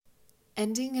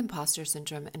Ending imposter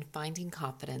syndrome and finding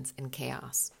confidence in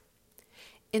chaos.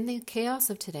 In the chaos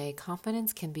of today,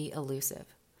 confidence can be elusive.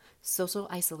 Social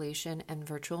isolation and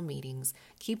virtual meetings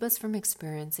keep us from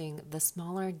experiencing the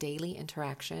smaller daily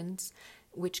interactions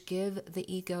which give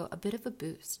the ego a bit of a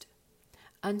boost.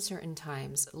 Uncertain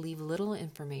times leave little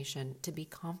information to be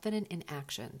confident in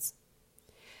actions.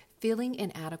 Feeling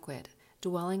inadequate,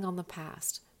 dwelling on the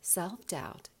past,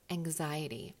 self-doubt,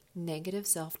 anxiety, negative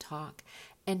self-talk,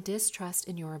 and distrust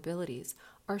in your abilities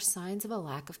are signs of a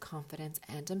lack of confidence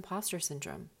and imposter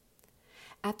syndrome.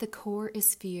 At the core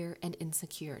is fear and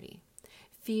insecurity.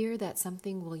 Fear that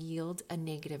something will yield a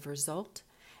negative result,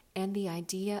 and the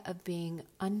idea of being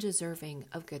undeserving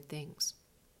of good things.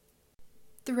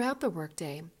 Throughout the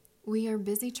workday, we are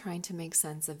busy trying to make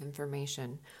sense of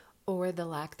information, or the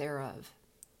lack thereof.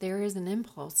 There is an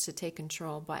impulse to take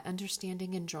control by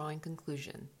understanding and drawing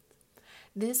conclusions.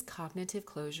 This cognitive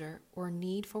closure or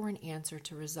need for an answer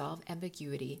to resolve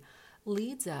ambiguity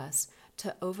leads us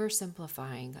to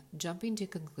oversimplifying, jumping to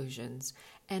conclusions,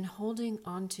 and holding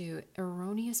onto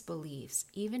erroneous beliefs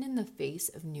even in the face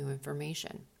of new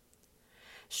information.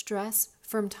 Stress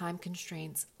from time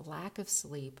constraints, lack of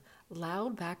sleep,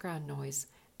 loud background noise,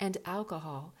 and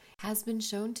alcohol has been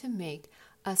shown to make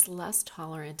us less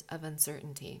tolerant of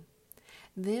uncertainty.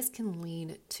 This can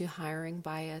lead to hiring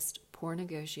biased, poor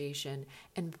negotiation,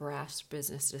 and brash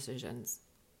business decisions.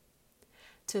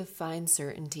 To find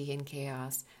certainty in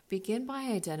chaos, begin by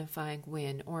identifying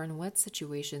when or in what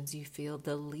situations you feel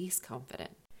the least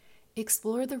confident.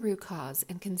 Explore the root cause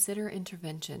and consider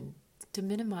intervention to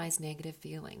minimize negative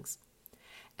feelings.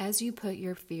 As you put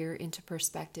your fear into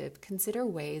perspective, consider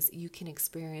ways you can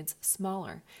experience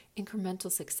smaller,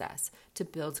 incremental success to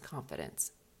build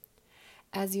confidence.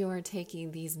 As you are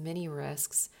taking these mini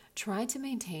risks, try to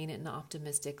maintain an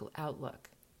optimistic outlook.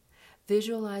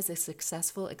 Visualize a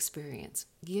successful experience.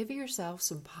 Give yourself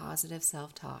some positive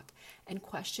self-talk and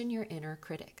question your inner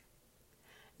critic.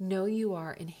 Know you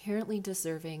are inherently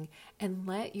deserving and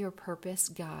let your purpose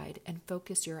guide and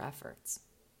focus your efforts.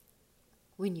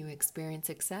 When you experience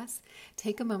success,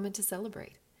 take a moment to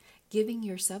celebrate, giving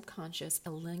your subconscious a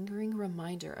lingering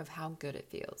reminder of how good it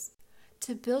feels.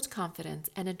 To build confidence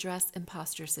and address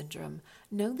imposter syndrome,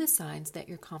 know the signs that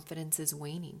your confidence is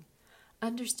waning.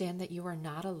 Understand that you are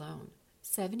not alone.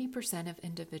 70% of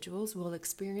individuals will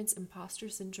experience imposter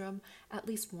syndrome at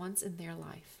least once in their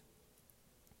life.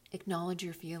 Acknowledge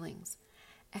your feelings.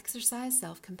 Exercise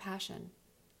self-compassion.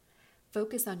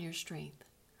 Focus on your strength.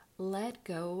 Let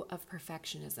go of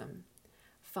perfectionism.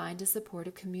 Find a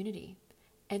supportive community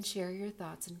and share your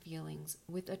thoughts and feelings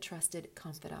with a trusted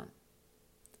confidant.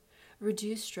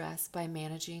 Reduce stress by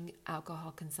managing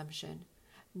alcohol consumption,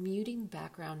 muting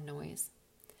background noise,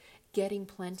 getting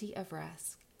plenty of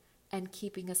rest, and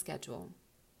keeping a schedule.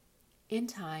 In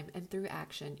time and through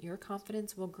action, your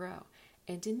confidence will grow,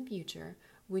 and in future,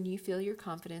 when you feel your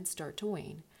confidence start to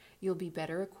wane, you'll be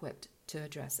better equipped to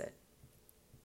address it.